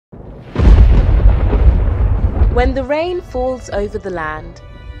When the rain falls over the land,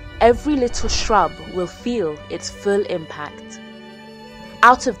 every little shrub will feel its full impact.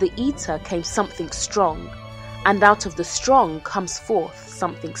 Out of the eater came something strong, and out of the strong comes forth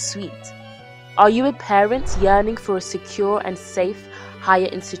something sweet. Are you a parent yearning for a secure and safe higher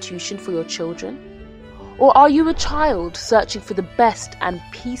institution for your children? Or are you a child searching for the best and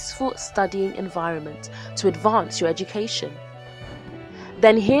peaceful studying environment to advance your education?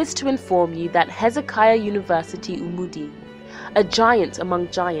 Then here's to inform you that Hezekiah University Umudi, a giant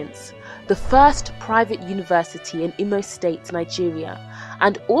among giants, the first private university in Imo State, Nigeria,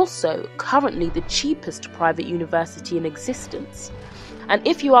 and also currently the cheapest private university in existence. And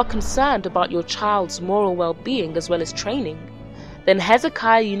if you are concerned about your child's moral well-being as well as training, then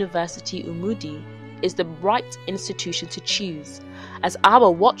Hezekiah University Umudi is the right institution to choose, as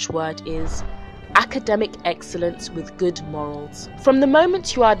our watchword is academic excellence with good morals. From the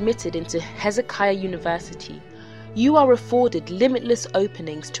moment you are admitted into Hezekiah University, you are afforded limitless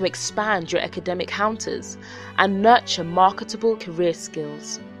openings to expand your academic counters and nurture marketable career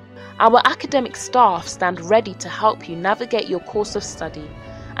skills. Our academic staff stand ready to help you navigate your course of study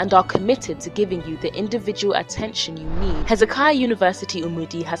and are committed to giving you the individual attention you need. Hezekiah University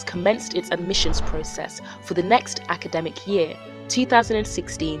Umudi has commenced its admissions process for the next academic year,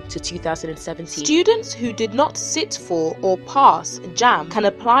 2016 to 2017. Students who did not sit for or pass JAM can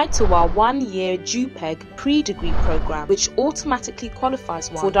apply to our one-year JUPEG pre-degree program, which automatically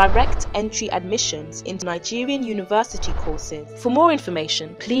qualifies one for direct entry admissions into Nigerian university courses. For more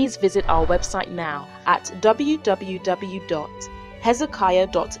information, please visit our website now at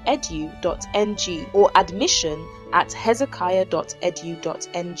www.hezekiah.edu.ng or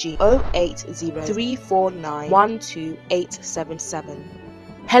admission@hezekiah.edu.ng 080-349-12877.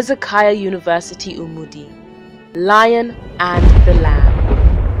 Hezekiah University Umudi, Lion and the Lamb.